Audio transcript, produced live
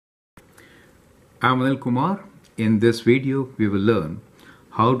I'm Anil Kumar. In this video, we will learn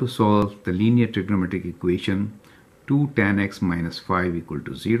how to solve the linear trigonometric equation 2 tan x minus 5 equal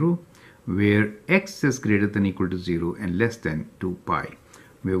to 0, where x is greater than equal to 0 and less than 2 pi.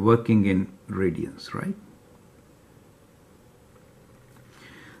 We're working in radians, right?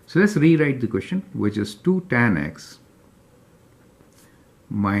 So let's rewrite the question, which is 2 tan x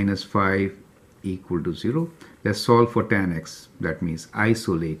minus 5 equal to 0. Let's solve for tan x. That means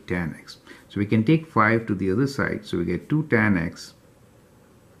isolate tan x. So we can take 5 to the other side. So we get 2 tan x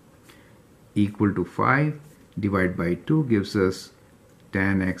equal to 5 divided by 2 gives us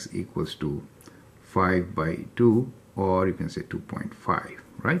tan x equals to 5 by 2, or you can say 2.5,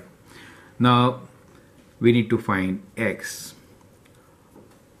 right? Now we need to find x.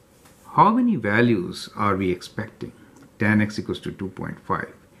 How many values are we expecting? Tan x equals to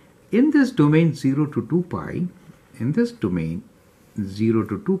 2.5. In this domain 0 to 2 pi,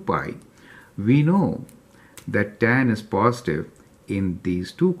 we know that tan is positive in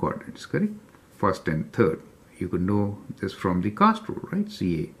these two quadrants, correct? First and third. You could know this from the cast rule, right?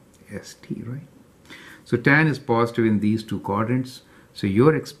 C-A-S-T, right? So tan is positive in these two quadrants. So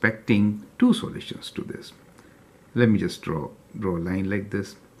you're expecting two solutions to this. Let me just draw a line like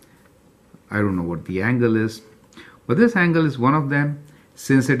this. I don't know what the angle is, but this angle is one of them.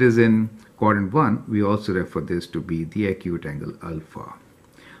 Since it is in quadrant 1, we also refer this to be the acute angle alpha.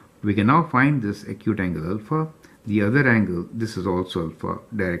 We can now find this acute angle alpha. The other angle, this is also alpha,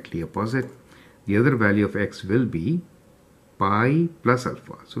 directly opposite. The other value of x will be pi plus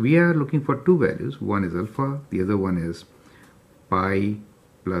alpha. So we are looking for two values. One is alpha, the other one is pi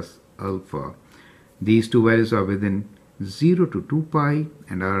plus alpha. These two values are within 0 to 2 pi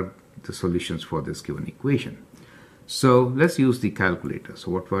and are the solutions for this given equation. So let's use the calculator. So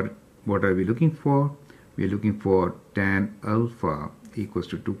what are we looking for? We are looking for tan alpha equals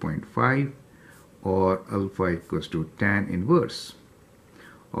to 2.5 or alpha equals to tan inverse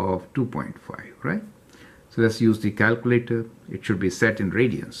of 2.5, right? So let's use the calculator. It should be set in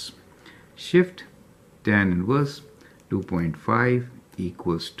radians. Shift tan inverse 2.5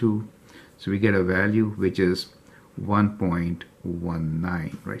 equals 2. So we get a value which is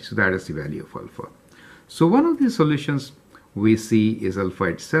 1.19, right? So that is the value of alpha. So one of the solutions we see is alpha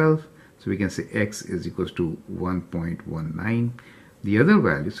itself. So we can say x is equals to 1.19. The other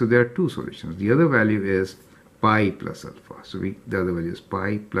value, so there are two solutions. The other value is pi plus alpha. So the other value is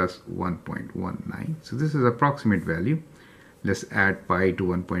pi plus 1.19. So this is approximate value. Let's add pi to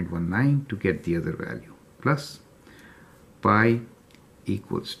 1.19 to get the other value. Plus pi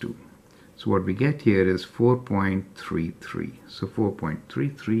equals 2. So what we get here is 4.33. So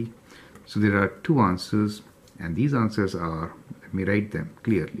 4.33. So there are two answers, and these answers are, let me write them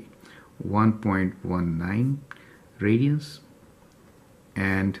clearly, 1.19 radians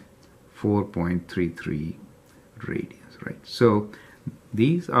and 4.33 radians, right? So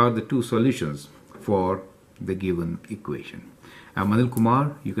these are the two solutions for the given equation. I'm Anil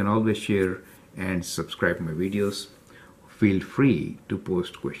Kumar. You can always share and subscribe my videos. Feel free to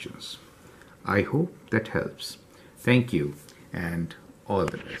post questions. I hope that helps. Thank you and all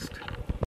the best.